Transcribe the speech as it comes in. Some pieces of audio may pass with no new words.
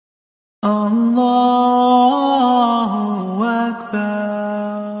Allahu Akbar.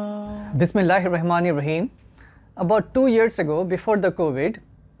 Bismillahirrahmanirrahim. About 2 years ago, before the COVID,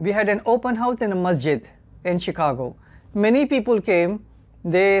 we had an open house in a masjid in Chicago. Many people came,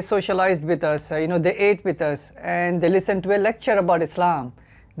 they socialized with us, they ate with us, and they listened to a lecture about Islam.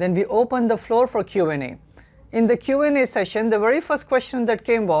 Then we opened the floor for Q&A. In the Q&A session, the very first question that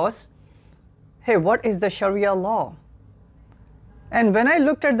came was, hey, what is the Sharia law? And when I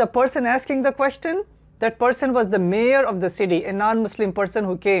looked at the person asking the question, that person was the mayor of the city, a non-Muslim person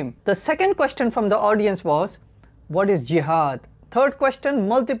who came. The second question from the audience was, what is jihad? Third question,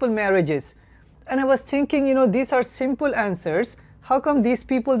 multiple marriages. And I was thinking, these are simple answers. How come these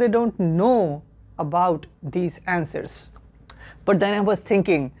people, they don't know about these answers? But then I was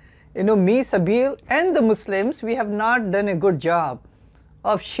thinking, me, Sabeel, and the Muslims, we have not done a good job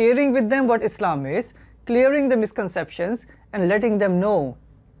of sharing with them what Islam is, clearing the misconceptions, and letting them know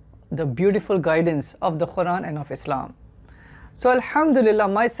the beautiful guidance of the Quran and of Islam. So Alhamdulillah,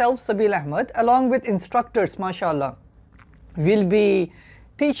 myself, Sabeel Ahmed, along with instructors, mashallah, will be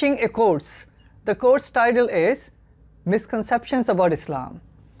teaching a course. The course title is Misconceptions about Islam.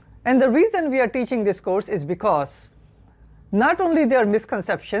 And the reason we are teaching this course is because not only there are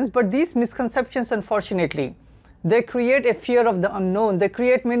misconceptions, but these misconceptions, unfortunately, they create a fear of the unknown. They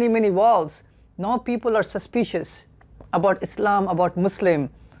create many, many walls. Now people are suspicious about Islam, about Muslim.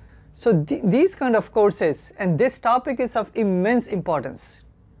 So these kind of courses, and this topic is of immense importance.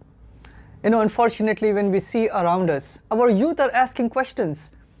 Unfortunately, when we see around us, our youth are asking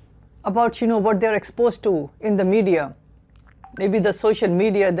questions about what they're exposed to in the media, maybe the social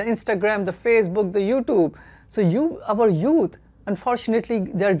media, the Instagram, the Facebook, the YouTube. So our youth,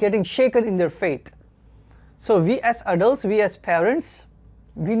 unfortunately, they're getting shaken in their faith. So we as adults, we as parents,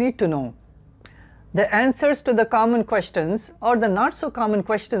 we need to know the answers to the common questions or the not so common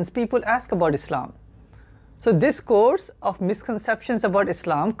questions people ask about Islam. So this course of misconceptions about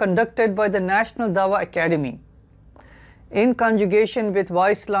Islam, conducted by the National Dawah Academy in conjugation with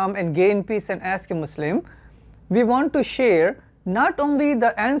Islam and GainPeace and Ask a Muslim, we want to share not only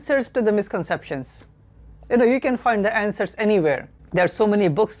the answers to the misconceptions. You can find the answers anywhere. There are so many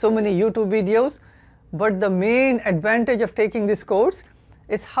books, so many YouTube videos, but the main advantage of taking this course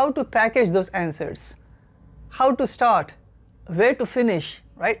is how to package those answers, how to start, where to finish,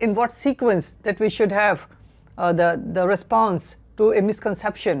 right? In what sequence that we should have the response to a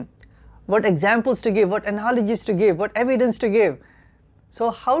misconception, what examples to give, what analogies to give, what evidence to give.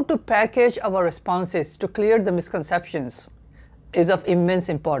 So how to package our responses to clear the misconceptions is of immense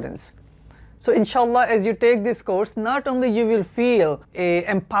importance. So inshallah, as you take this course, not only you will feel a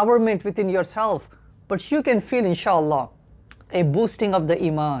empowerment within yourself, but you can feel, inshallah, a boosting of the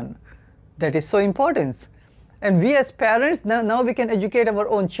iman. That is so important. And we as parents, now we can educate our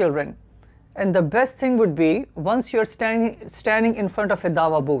own children. And the best thing would be, once you're standing in front of a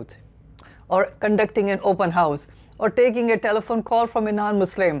dawah booth, or conducting an open house, or taking a telephone call from a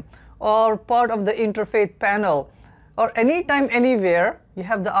non-Muslim, or part of the interfaith panel, or anytime, anywhere, you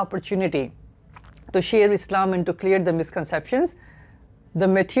have the opportunity to share Islam and to clear the misconceptions. The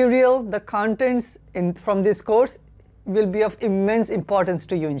material, the contents from this course will be of immense importance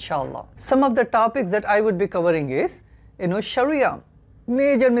to you, inshallah. Some of the topics that I would be covering is, Shariah,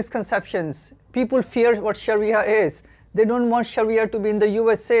 major misconceptions. People fear what Shariah is. They don't want Shariah to be in the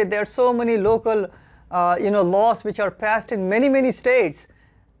USA. There are so many local, laws which are passed in many, many states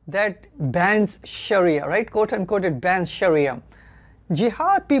that bans Shariah, right? Quote unquote, it bans Shariah.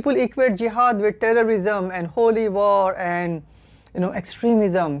 Jihad, people equate jihad with terrorism and holy war and,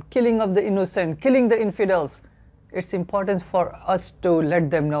 extremism, killing of the innocent, killing the infidels. It's important for us to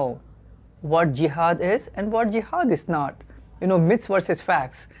let them know what jihad is and what jihad is not. Myths versus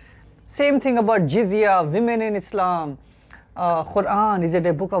facts. Same thing about jizya, women in Islam, Quran, is it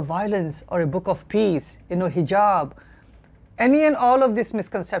a book of violence or a book of peace? Hijab. Any and all of these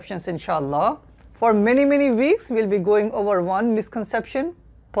misconceptions, inshallah, for many, many weeks, we'll be going over one misconception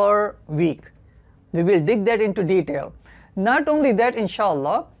per week. We will dig that into detail. Not only that,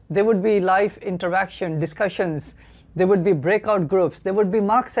 inshallah, there would be live interaction, discussions, there would be breakout groups, there would be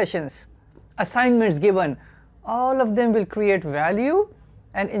mock sessions, assignments given. All of them will create value,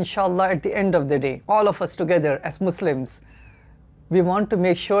 and inshallah, at the end of the day, all of us together as Muslims, we want to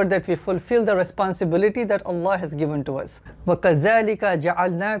make sure that we fulfill the responsibility that Allah has given to us. وَكَذَلِكَ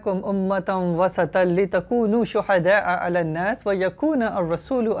جَعَلْنَاكُمْ أُمَّةً وَسَطًا لِتَكُونُوا شُهَدَاءَ عَلَى النَّاسِ وَيَكُونَ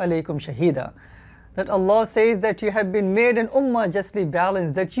الرَّسُولُ عَلَيْكُمْ شَهِيدًا. That Allah says that you have been made an ummah justly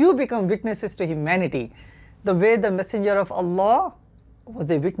balanced, that you become witnesses to humanity, the way the Messenger of Allah was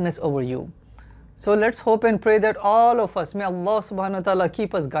a witness over you. So let's hope and pray that all of us, may Allah subhanahu wa ta'ala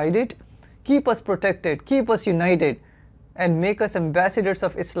keep us guided, keep us protected, keep us united, and make us ambassadors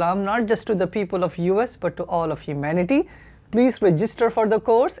of Islam, not just to the people of US, but to all of humanity. Please register for the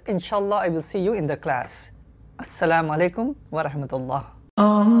course. Inshallah, I will see you in the class. Assalamu alaikum wa rahmatullah.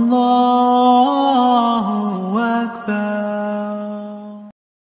 Allahu Akbar.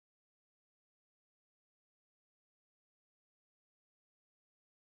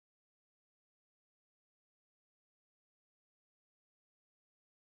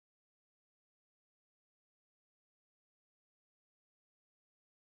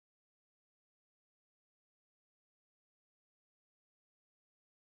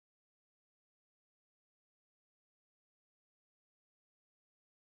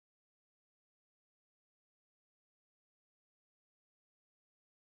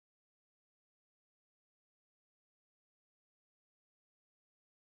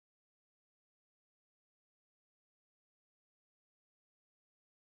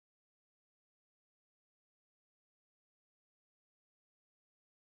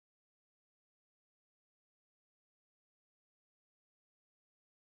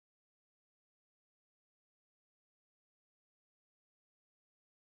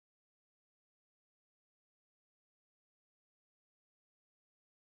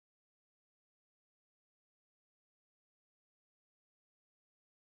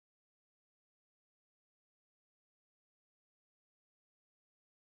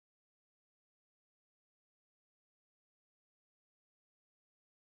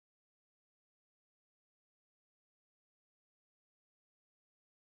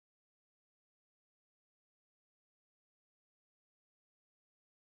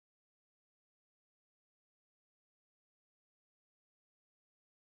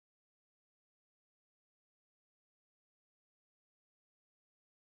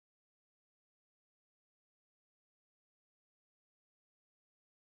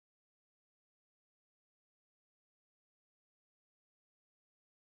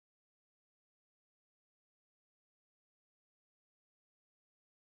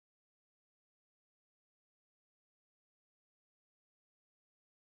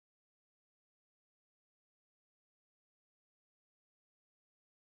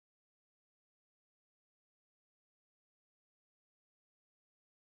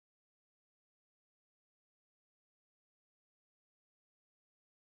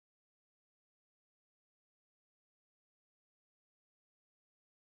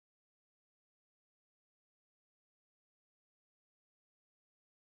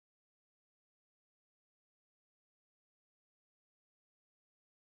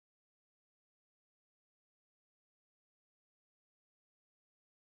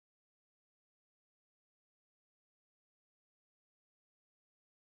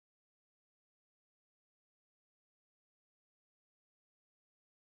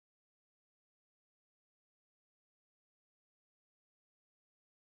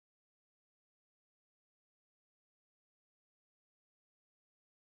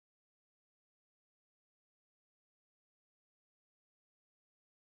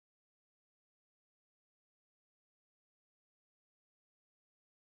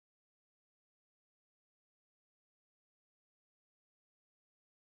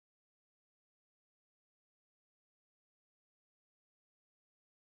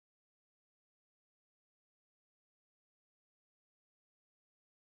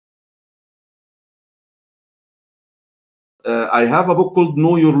 I have a book called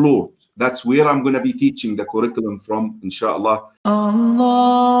Know Your Lord. That's where I'm going to be teaching the curriculum from, inshallah. Allahu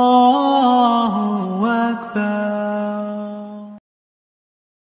Akbar.